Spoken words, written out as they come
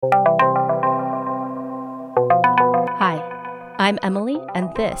I'm Emily,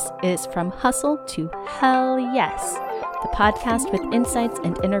 and this is From Hustle to Hell Yes, the podcast with insights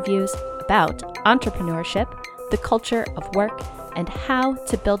and interviews about entrepreneurship, the culture of work, and how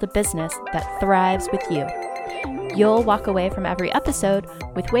to build a business that thrives with you. You'll walk away from every episode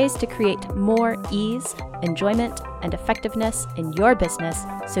with ways to create more ease, enjoyment, and effectiveness in your business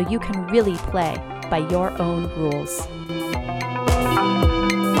so you can really play by your own rules.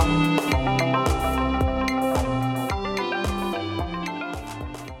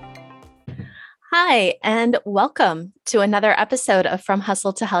 Hi, and welcome to another episode of From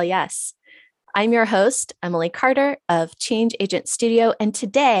Hustle to Hell Yes. I'm your host, Emily Carter of Change Agent Studio, and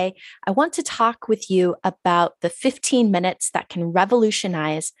today I want to talk with you about the 15 minutes that can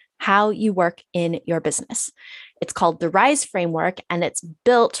revolutionize how you work in your business. It's called the RISE framework, and it's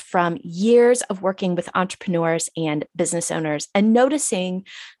built from years of working with entrepreneurs and business owners and noticing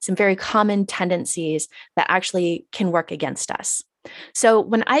some very common tendencies that actually can work against us. So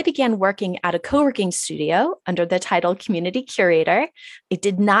when I began working at a co-working studio under the title Community Curator, I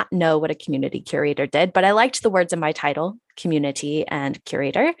did not know what a community curator did, but I liked the words in my title, community and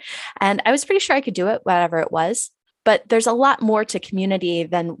curator. And I was pretty sure I could do it, whatever it was. But there's a lot more to community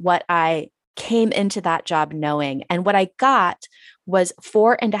than what I came into that job knowing. And what I got was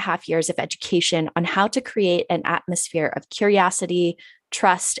 4.5 years of education on how to create an atmosphere of curiosity,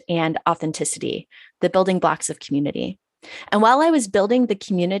 trust, and authenticity, the building blocks of community. And while I was building the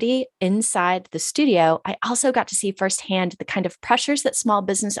community inside the studio, I also got to see firsthand the kind of pressures that small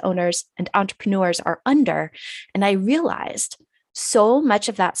business owners and entrepreneurs are under. And I realized so much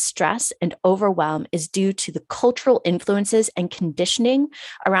of that stress and overwhelm is due to the cultural influences and conditioning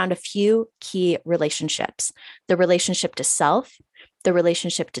around a few key relationships: the relationship to self, the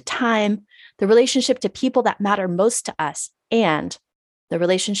relationship to time, the relationship to people that matter most to us, and the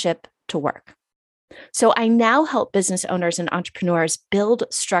relationship to work. So I now help business owners and entrepreneurs build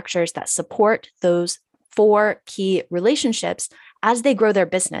structures that support those 4 key relationships as they grow their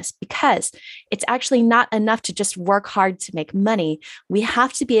business, because it's actually not enough to just work hard to make money. We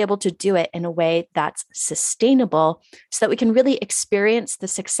have to be able to do it in a way that's sustainable so that we can really experience the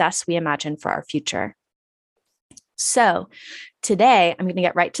success we imagine for our future. So today, I'm going to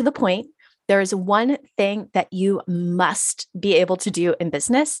get right to the point. There is one thing that you must be able to do in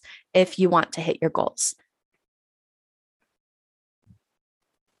business if you want to hit your goals.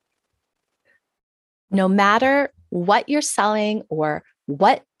 No matter what you're selling or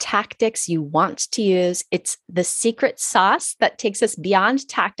what tactics you want to use, it's the secret sauce that takes us beyond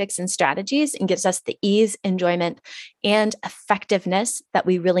tactics and strategies and gives us the ease, enjoyment, and effectiveness that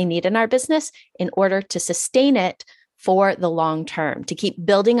we really need in our business in order to sustain it for the long term, to keep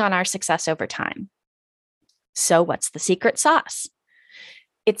building on our success over time. So what's the secret sauce?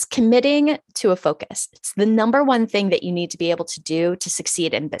 It's committing to a focus. It's the number one thing that you need to be able to do to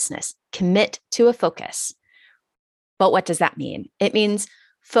succeed in business. Commit to a focus. But what does that mean? It means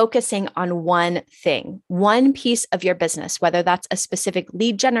focusing on one thing, one piece of your business, whether that's a specific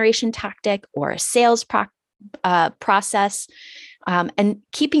lead generation tactic or a sales process, and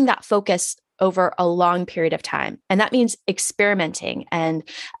keeping that focus over a long period of time. And that means experimenting and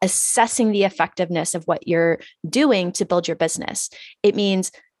assessing the effectiveness of what you're doing to build your business. It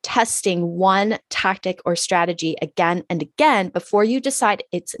means testing one tactic or strategy again and again before you decide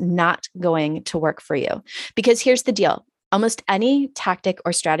it's not going to work for you. Because here's the deal: almost any tactic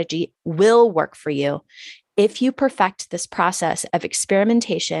or strategy will work for you if you perfect this process of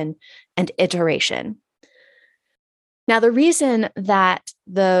experimentation and iteration. Now, the reason that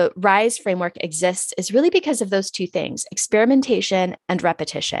the RISE framework exists is really because of those two things: experimentation and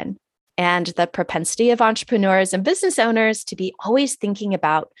repetition, and the propensity of entrepreneurs and business owners to be always thinking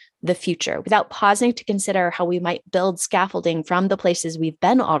about the future without pausing to consider how we might build scaffolding from the places we've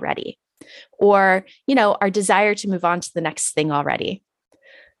been already, or, our desire to move on to the next thing already.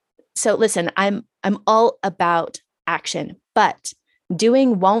 So listen, I'm all about action, but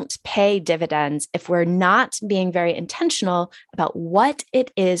doing won't pay dividends if we're not being very intentional about what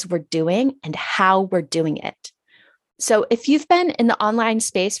it is we're doing and how we're doing it. So if you've been in the online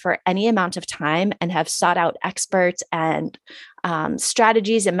space for any amount of time and have sought out experts and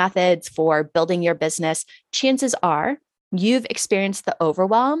strategies and methods for building your business, chances are you've experienced the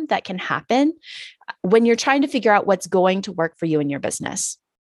overwhelm that can happen when you're trying to figure out what's going to work for you in your business.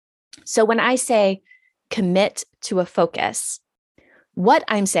 So when I say commit to a focus, what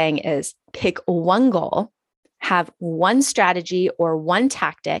I'm saying is pick one goal, have one strategy or one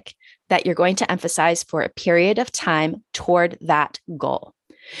tactic that you're going to emphasize for a period of time toward that goal.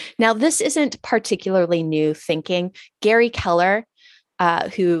 Now, this isn't particularly new thinking. Gary Keller,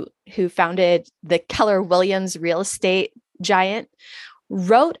 who founded the Keller Williams real estate giant,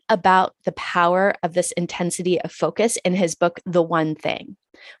 wrote about the power of this intensity of focus in his book, The One Thing.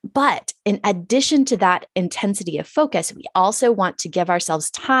 But in addition to that intensity of focus, we also want to give ourselves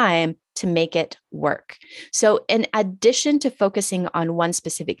time to make it work. So in addition to focusing on one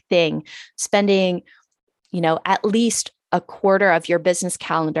specific thing, spending, at least a quarter of your business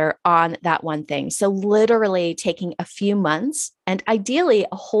calendar on that one thing. So literally taking a few months and ideally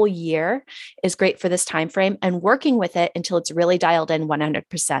a whole year is great for this time frame, and working with it until it's really dialed in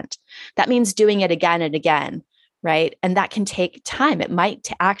 100%. That means doing it again and again, right? And that can take time. It might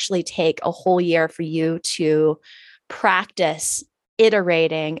actually take a whole year for you to practice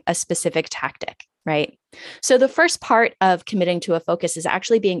iterating a specific tactic, right? So the first part of committing to a focus is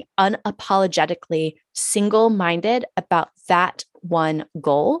actually being unapologetically single-minded about that one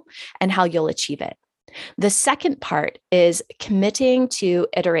goal and how you'll achieve it. The second part is committing to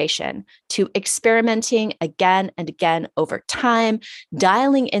iteration, to experimenting again and again over time,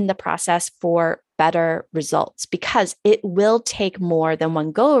 dialing in the process for better results, because it will take more than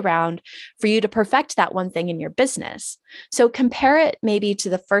one go around for you to perfect that one thing in your business. So compare it maybe to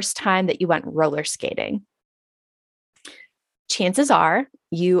the first time that you went roller skating. Chances are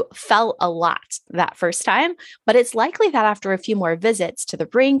you fell a lot that first time, but it's likely that after a few more visits to the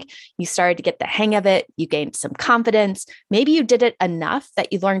rink, you started to get the hang of it. You gained some confidence. Maybe you did it enough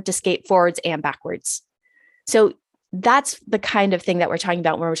that you learned to skate forwards and backwards. So that's the kind of thing that we're talking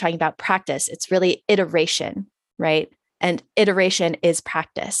about when we're talking about practice. It's really iteration, right? And iteration is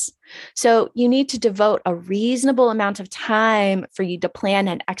practice. So you need to devote a reasonable amount of time for you to plan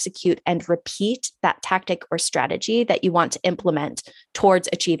and execute and repeat that tactic or strategy that you want to implement towards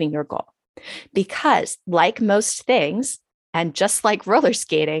achieving your goal. Because like most things, and just like roller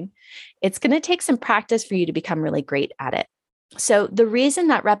skating, it's going to take some practice for you to become really great at it. So the reason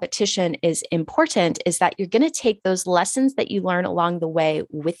that repetition is important is that you're going to take those lessons that you learn along the way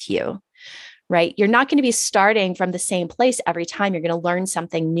with you, right? You're not going to be starting from the same place every time. You're going to learn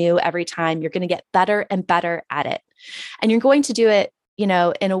something new every time. You're going to get better and better at it. And you're going to do it, in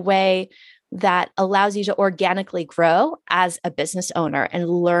a way that allows you to organically grow as a business owner and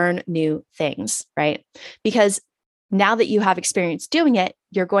learn new things, right? Because now that you have experience doing it,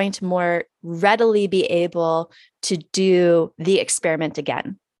 you're going to more readily be able to do the experiment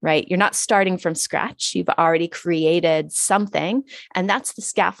again, right? You're not starting from scratch. You've already created something, and that's the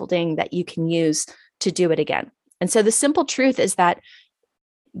scaffolding that you can use to do it again. And so the simple truth is that,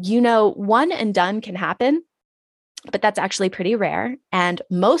 one and done can happen, but that's actually pretty rare. And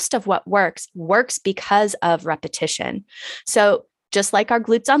most of what works because of repetition. So just like our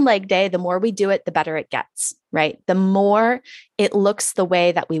glutes on leg day, the more we do it, the better it gets, right? The more it looks the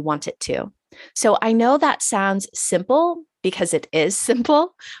way that we want it to. So I know that sounds simple because it is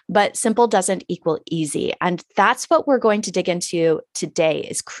simple, but simple doesn't equal easy. And that's what we're going to dig into today,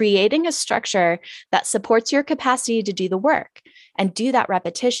 is creating a structure that supports your capacity to do the work and do that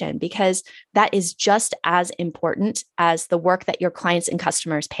repetition, because that is just as important as the work that your clients and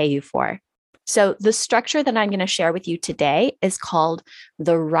customers pay you for. So the structure that I'm going to share with you today is called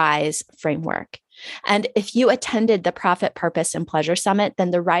the RISE framework. And if you attended the Profit, Purpose, and Pleasure Summit,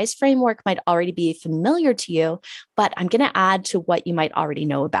 then the RISE framework might already be familiar to you, but I'm going to add to what you might already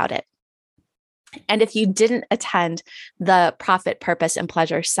know about it. And if you didn't attend the Profit, Purpose, and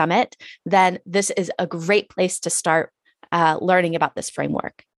Pleasure Summit, then this is a great place to start learning about this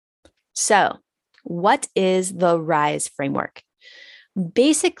framework. So, what is the RISE framework?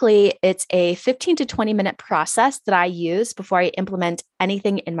 Basically, it's a 15 to 20 minute process that I use before I implement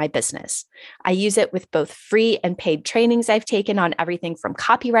anything in my business. I use it with both free and paid trainings I've taken on everything from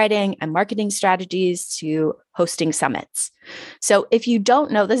copywriting and marketing strategies to hosting summits. So if you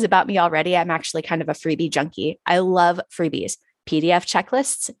don't know this about me already, I'm actually kind of a freebie junkie. I love freebies. PDF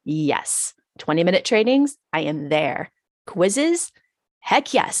checklists, yes. 20-minute trainings, I am there. Quizzes,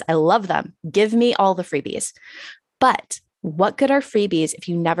 heck yes, I love them. Give me all the freebies. But what good are freebies if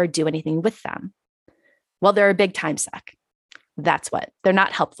you never do anything with them? Well, they're a big time suck. That's what. They're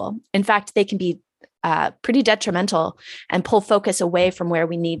not helpful. In fact, they can be pretty detrimental and pull focus away from where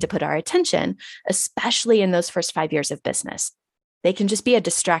we need to put our attention, especially in those first 5 years of business. They can just be a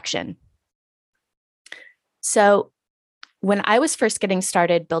distraction. So when I was first getting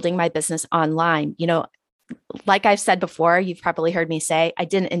started building my business online, like I've said before, you've probably heard me say, I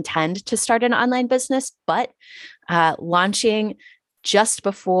didn't intend to start an online business, but launching just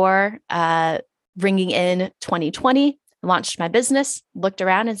before ringing in 2020, launched my business, looked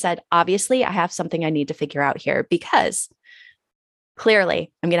around and said, obviously, I have something I need to figure out here, because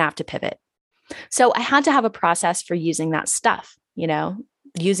clearly I'm going to have to pivot. So I had to have a process for using that stuff.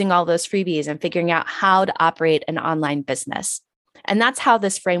 using all those freebies and figuring out how to operate an online business. And that's how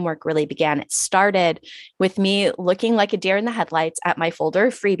this framework really began. It started with me looking like a deer in the headlights at my folder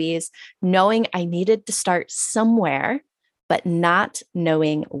of freebies, knowing I needed to start somewhere, but not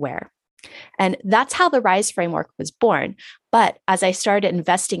knowing where. And that's how the RISE framework was born. But as I started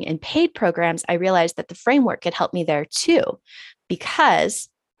investing in paid programs, I realized that the framework could help me there too, because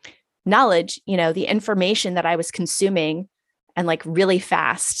knowledge, the information that I was consuming and like really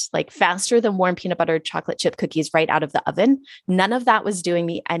fast, like faster than warm peanut butter chocolate chip cookies right out of the oven, none of that was doing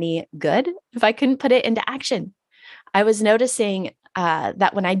me any good if I couldn't put it into action. I was noticing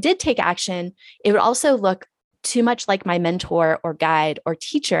that when I did take action, it would also look too much like my mentor or guide or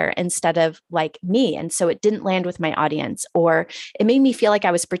teacher instead of like me. And so it didn't land with my audience, or it made me feel like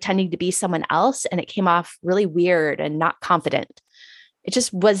I was pretending to be someone else, and it came off really weird and not confident. It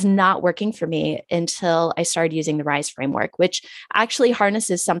just was not working for me until I started using the RISE framework, which actually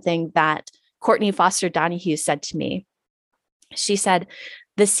harnesses something that Courtney Foster Donahue said to me. She said,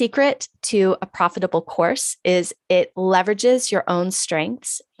 the secret to a profitable course is it leverages your own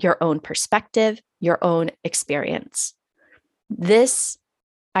strengths, your own perspective, your own experience. This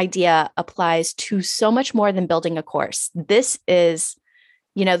idea applies to so much more than building a course. This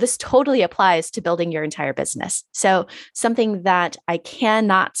totally applies to building your entire business. So something that I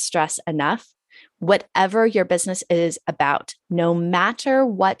cannot stress enough, whatever your business is about, no matter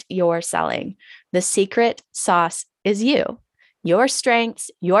what you're selling, the secret sauce is you. Your strengths,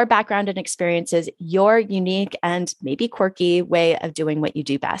 your background and experiences, your unique and maybe quirky way of doing what you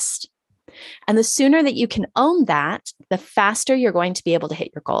do best. And the sooner that you can own that, the faster you're going to be able to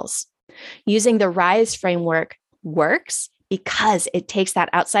hit your goals. Using the RISE framework works because it takes that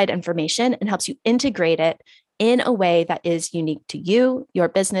outside information and helps you integrate it in a way that is unique to you, your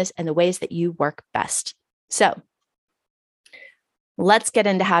business, and the ways that you work best. So let's get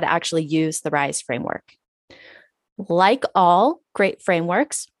into how to actually use the RISE framework. Like all great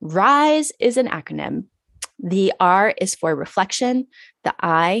frameworks, RISE is an acronym. The R is for reflection. The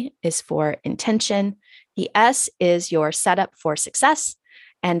I is for intention. The S is your setup for success.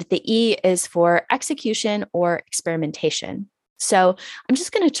 And the E is for execution or experimentation. So I'm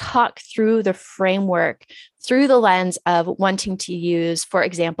just going to talk through the framework through the lens of wanting to use, for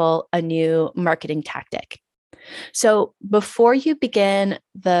example, a new marketing tactic. So before you begin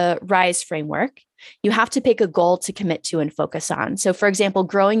the RISE framework, you have to pick a goal to commit to and focus on. So for example,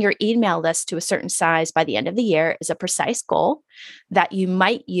 growing your email list to a certain size by the end of the year is a precise goal that you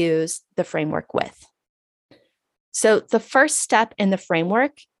might use the framework with. So the first step in the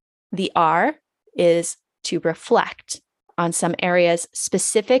framework, the R, is to reflect on some areas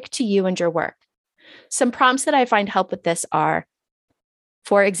specific to you and your work. Some prompts that I find help with this are,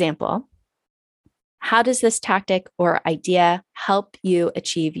 for example, how does this tactic or idea help you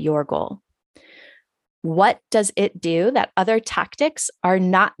achieve your goal? What does it do that other tactics are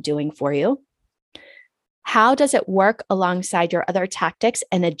not doing for you? How does it work alongside your other tactics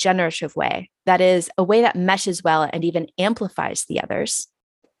in a generative way? That is, a way that meshes well and even amplifies the others.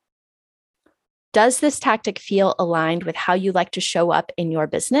 Does this tactic feel aligned with how you like to show up in your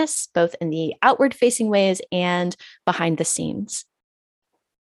business, both in the outward-facing ways and behind the scenes?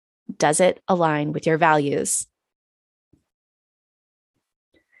 Does it align with your values?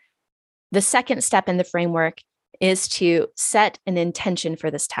 The second step in the framework is to set an intention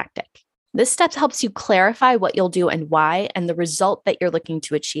for this tactic. This step helps you clarify what you'll do and why, and the result that you're looking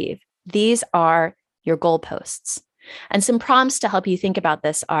to achieve. These are your goalposts. And some prompts to help you think about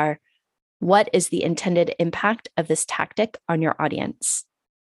this are, what is the intended impact of this tactic on your audience?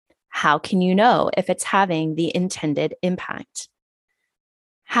 How can you know if it's having the intended impact?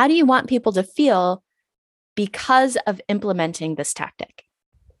 How do you want people to feel because of implementing this tactic?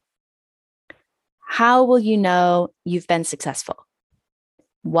 How will you know you've been successful?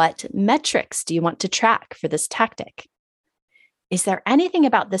 What metrics do you want to track for this tactic? Is there anything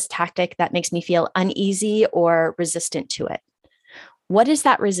about this tactic that makes me feel uneasy or resistant to it? What is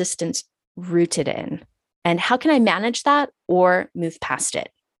that resistance rooted in? And how can I manage that or move past it?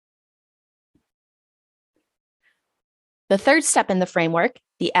 The third step in the framework,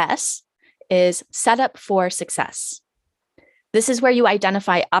 the S, is set up for success. This is where you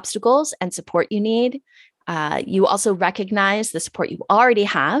identify obstacles and support you need. You also recognize the support you already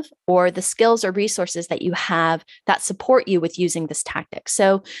have or the skills or resources that you have that support you with using this tactic.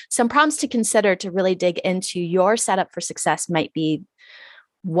 So some prompts to consider to really dig into your setup for success might be,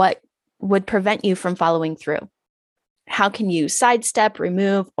 what would prevent you from following through? How can you sidestep,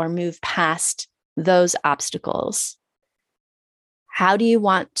 remove, or move past those obstacles? How do you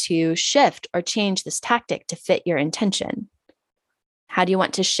want to shift or change this tactic to fit your intention? How do you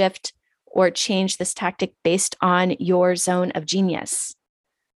want to shift or change this tactic based on your zone of genius?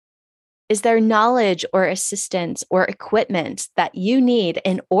 Is there knowledge or assistance or equipment that you need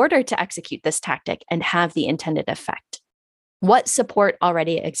in order to execute this tactic and have the intended effect? What support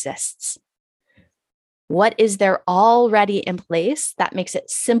already exists? What is there already in place that makes it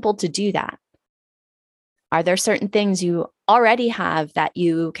simple to do that? Are there certain things you already have that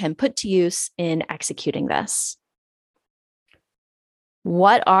you can put to use in executing this?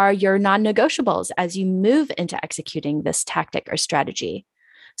 What are your non-negotiables as you move into executing this tactic or strategy?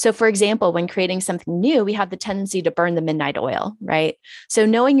 So, for example, when creating something new, we have the tendency to burn the midnight oil, right? So,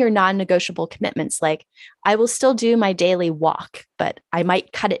 knowing your non negotiable commitments, like I will still do my daily walk, but I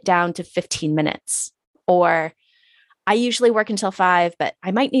might cut it down to 15 minutes. Or I usually work until 5, but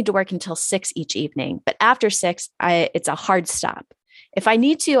I might need to work until 6 each evening. But after 6, it's a hard stop. If I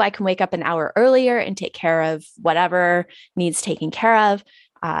need to, I can wake up an hour earlier and take care of whatever needs taken care of,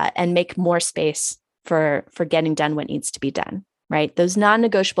 and make more space for getting done what needs to be done. Right? Those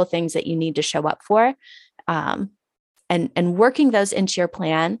non-negotiable things that you need to show up for, and working those into your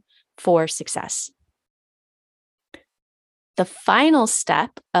plan for success. The final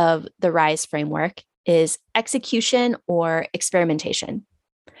step of the RISE framework is execution or experimentation.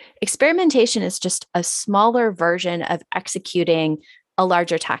 Experimentation is just a smaller version of executing a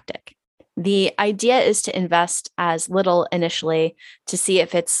larger tactic. The idea is to invest as little initially to see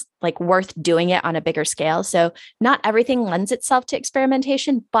if it's like worth doing it on a bigger scale. So not everything lends itself to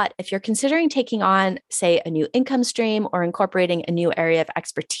experimentation, but if you're considering taking on, say, a new income stream or incorporating a new area of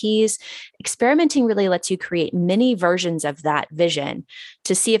expertise, experimenting really lets you create mini versions of that vision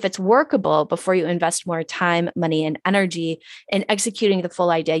to see if it's workable before you invest more time, money, and energy in executing the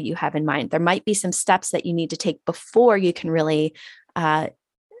full idea you have in mind. There might be some steps that you need to take before you can really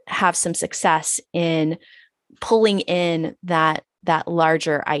have some success in pulling in that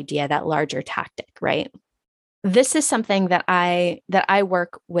larger idea, that larger tactic, right? This is something that I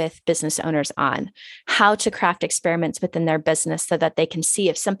work with business owners on, how to craft experiments within their business so that they can see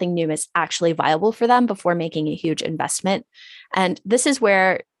if something new is actually viable for them before making a huge investment. And this is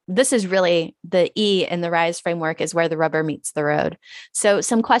really the E in the RISE framework, is where the rubber meets the road. So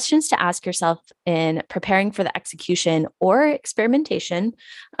some questions to ask yourself in preparing for the execution or experimentation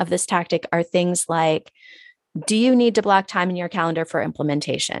of this tactic are things like, do you need to block time in your calendar for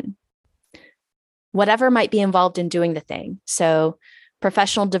implementation? Whatever might be involved in doing the thing. So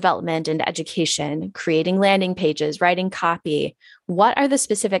professional development and education, creating landing pages, writing copy. What are the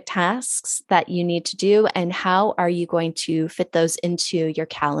specific tasks that you need to do, and how are you going to fit those into your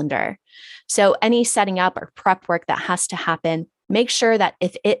calendar? So any setting up or prep work that has to happen, make sure that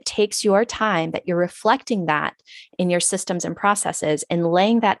if it takes your time, that you're reflecting that in your systems and processes and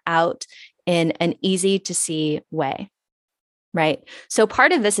laying that out in an easy to see way, right? So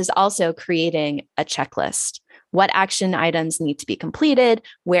part of this is also creating a checklist. What action items need to be completed?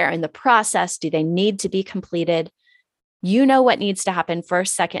 Where in the process do they need to be completed? You know what needs to happen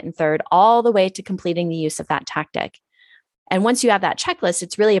first, second, and third, all the way to completing the use of that tactic. And once you have that checklist,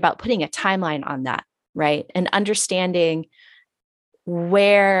 it's really about putting a timeline on that, right? And understanding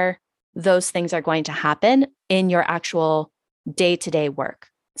where those things are going to happen in your actual day-to-day work.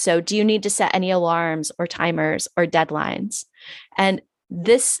 So do you need to set any alarms or timers or deadlines? And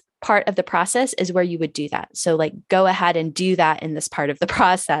this part of the process is where you would do that. So like go ahead and do that in this part of the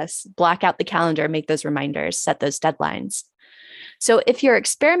process, block out the calendar, make those reminders, set those deadlines. So if you're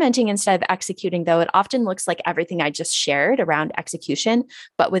experimenting instead of executing, though, it often looks like everything I just shared around execution,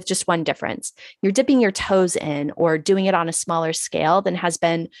 but with just one difference. You're dipping your toes in or doing it on a smaller scale than has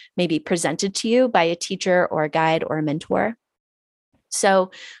been maybe presented to you by a teacher or a guide or a mentor.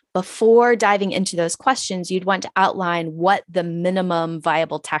 So before diving into those questions, you'd want to outline what the minimum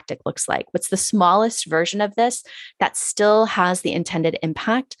viable tactic looks like. What's the smallest version of this that still has the intended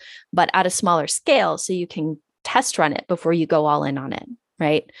impact, but at a smaller scale, so you can test run it before you go all in on it,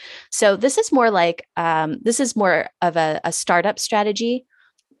 right? So this is more of a startup strategy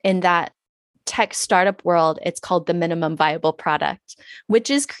in that tech startup world. It's called the minimum viable product, which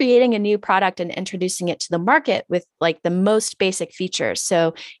is creating a new product and introducing it to the market with like the most basic features.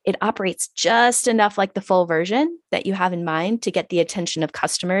 So it operates just enough like the full version that you have in mind to get the attention of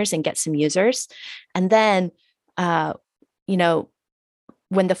customers and get some users. And then,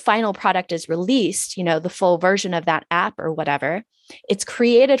 when the final product is released, the full version of that app or whatever, it's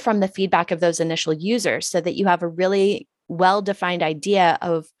created from the feedback of those initial users so that you have a really well-defined idea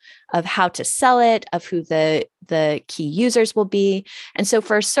of how to sell it, of who the key users will be. And so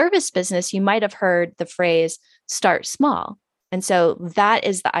for a service business, you might have heard the phrase start small. And so that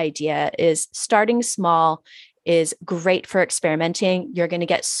is the idea, is starting small is great for experimenting. You're going to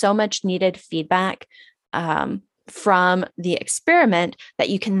get so much needed feedback from the experiment that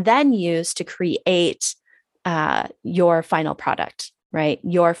you can then use to create your final product, right?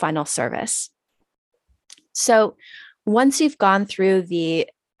 Your final service. So once you've gone through the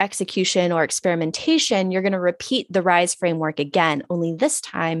execution or experimentation, you're going to repeat the RISE framework again, only this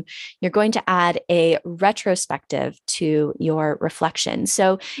time you're going to add a retrospective to your reflection.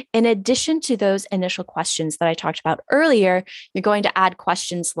 So in addition to those initial questions that I talked about earlier, you're going to add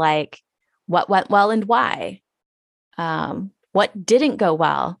questions like, what went well and why? What didn't go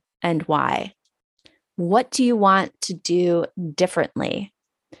well and why? What do you want to do differently?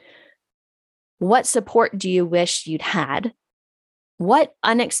 What support do you wish you'd had? What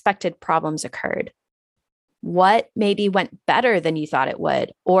unexpected problems occurred? What maybe went better than you thought it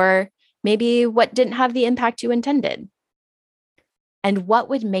would? Or maybe what didn't have the impact you intended? And what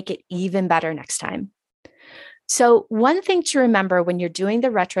would make it even better next time? So, one thing to remember when you're doing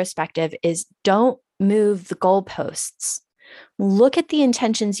the retrospective is don't move the goalposts. Look at the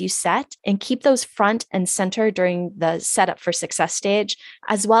intentions you set and keep those front and center during the setup for success stage,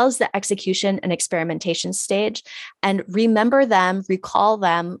 as well as the execution and experimentation stage. And remember them, recall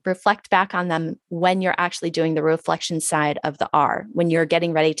them, reflect back on them when you're actually doing the reflection side of the R, when you're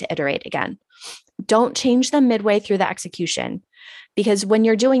getting ready to iterate again. Don't change them midway through the execution, because when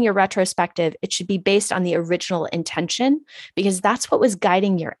you're doing your retrospective, it should be based on the original intention, because that's what was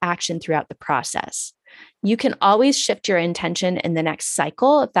guiding your action throughout the process. You can always shift your intention in the next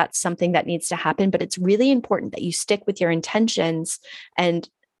cycle if that's something that needs to happen, but it's really important that you stick with your intentions and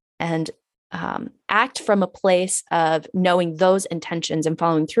act from a place of knowing those intentions and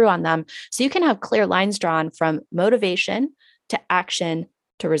following through on them, so you can have clear lines drawn from motivation to action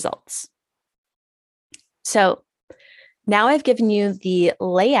to results. So now I've given you the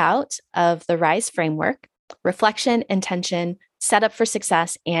layout of the RISE framework: reflection, intention, setup for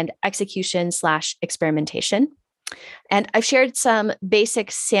success, and execution/experimentation. And I've shared some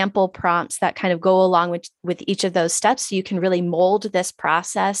basic sample prompts that kind of go along with each of those steps, so you can really mold this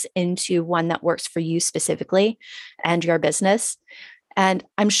process into one that works for you specifically and your business. And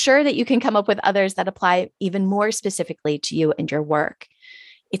I'm sure that you can come up with others that apply even more specifically to you and your work.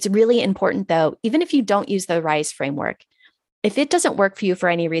 It's really important, though, even if you don't use the RISE framework, if it doesn't work for you for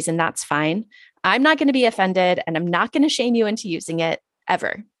any reason, that's fine. I'm not going to be offended, and I'm not going to shame you into using it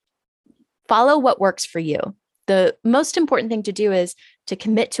ever. Follow what works for you. The most important thing to do is to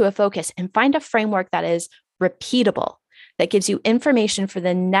commit to a focus and find a framework that is repeatable, that gives you information for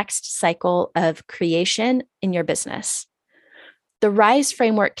the next cycle of creation in your business. The RISE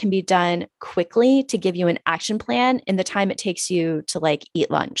framework can be done quickly to give you an action plan in the time it takes you to eat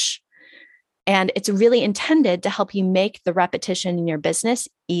lunch. And it's really intended to help you make the repetition in your business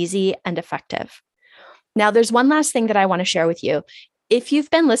easy and effective. Now, there's one last thing that I want to share with you. If you've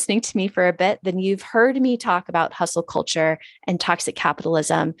been listening to me for a bit, then you've heard me talk about hustle culture and toxic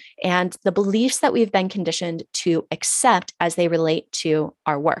capitalism and the beliefs that we've been conditioned to accept as they relate to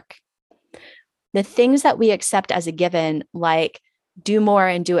our work. The things that we accept as a given, like do more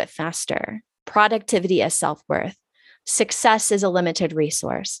and do it faster, productivity as self-worth, success is a limited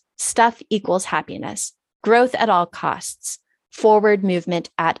resource, stuff equals happiness, growth at all costs, forward movement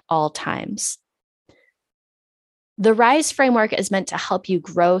at all times. The RISE framework is meant to help you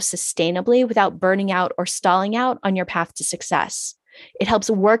grow sustainably without burning out or stalling out on your path to success. It helps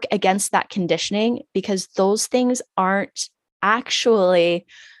work against that conditioning because those things aren't actually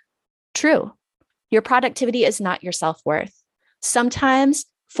true. Your productivity is not your self-worth. Sometimes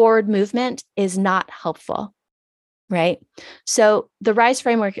forward movement is not helpful, right? So the RISE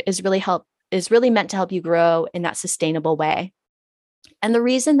framework is really meant to help you grow in that sustainable way. And the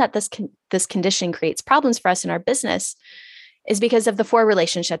reason that this condition creates problems for us in our business is because of the 4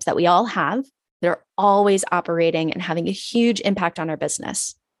 relationships that we all have. They're always operating and having a huge impact on our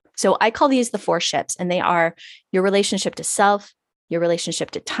business. So I call these the 4 ships, and they are your relationship to self, your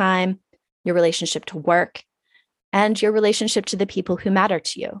relationship to time, your relationship to work, and your relationship to the people who matter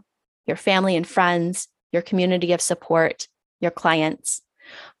to you, your family and friends, your community of support, your clients.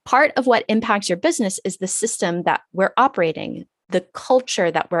 Part of what impacts your business is the system that we're operating, the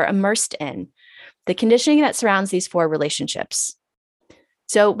culture that we're immersed in, the conditioning that surrounds these 4 relationships.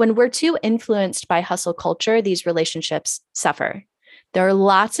 So when we're too influenced by hustle culture, these relationships suffer. There are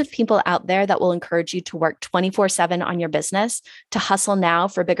lots of people out there that will encourage you to work 24/7 on your business, to hustle now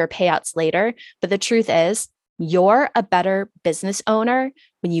for bigger payouts later. But the truth is, you're a better business owner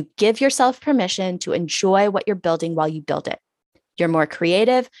when you give yourself permission to enjoy what you're building while you build it. You're more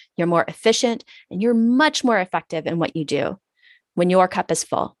creative, you're more efficient, and you're much more effective in what you do when your cup is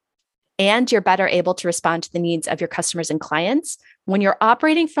full. and you're better able to respond to the needs of your customers and clients when you're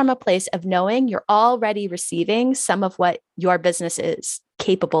operating from a place of knowing you're already receiving some of what your business is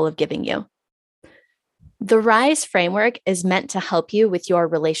capable of giving you. The RISE framework is meant to help you with your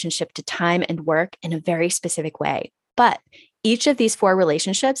relationship to time and work in a very specific way. But each of these 4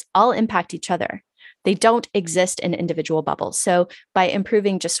 relationships all impact each other. They don't exist in individual bubbles. So by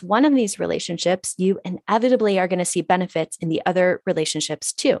improving just one of these relationships, you inevitably are going to see benefits in the other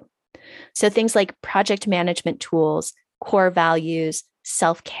relationships too. So things like project management tools, core values,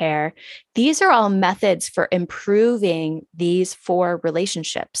 self-care, these are all methods for improving these 4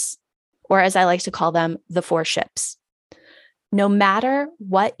 relationships, or as I like to call them, the 4 ships. No matter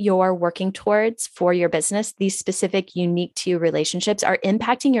what you're working towards for your business, these specific, unique to you relationships are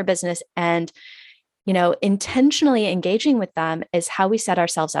impacting your business, and intentionally engaging with them is how we set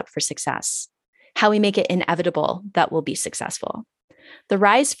ourselves up for success, how we make it inevitable that we'll be successful. The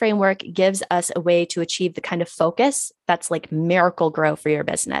RISE framework gives us a way to achieve the kind of focus that's like miracle grow for your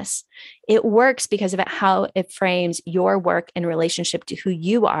business. It works because of how it frames your work in relationship to who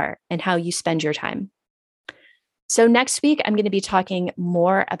you are and how you spend your time. So next week, I'm going to be talking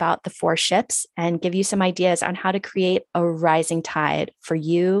more about the 4 ships and give you some ideas on how to create a rising tide for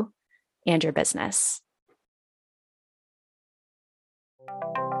you and your business.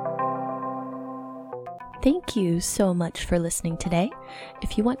 Thank you so much for listening today.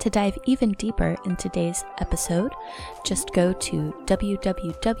 If you want to dive even deeper in today's episode, just go to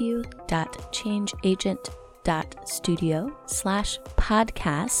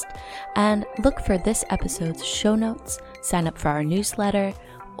www.changeagent.studio/podcast and look for this episode's show notes, sign up for our newsletter,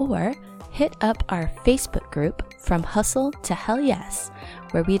 or hit up our Facebook group From Hustle to Hell Yes,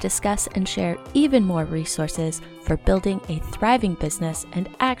 where we discuss and share even more resources for building a thriving business and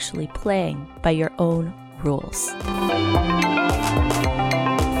actually playing by your own rules.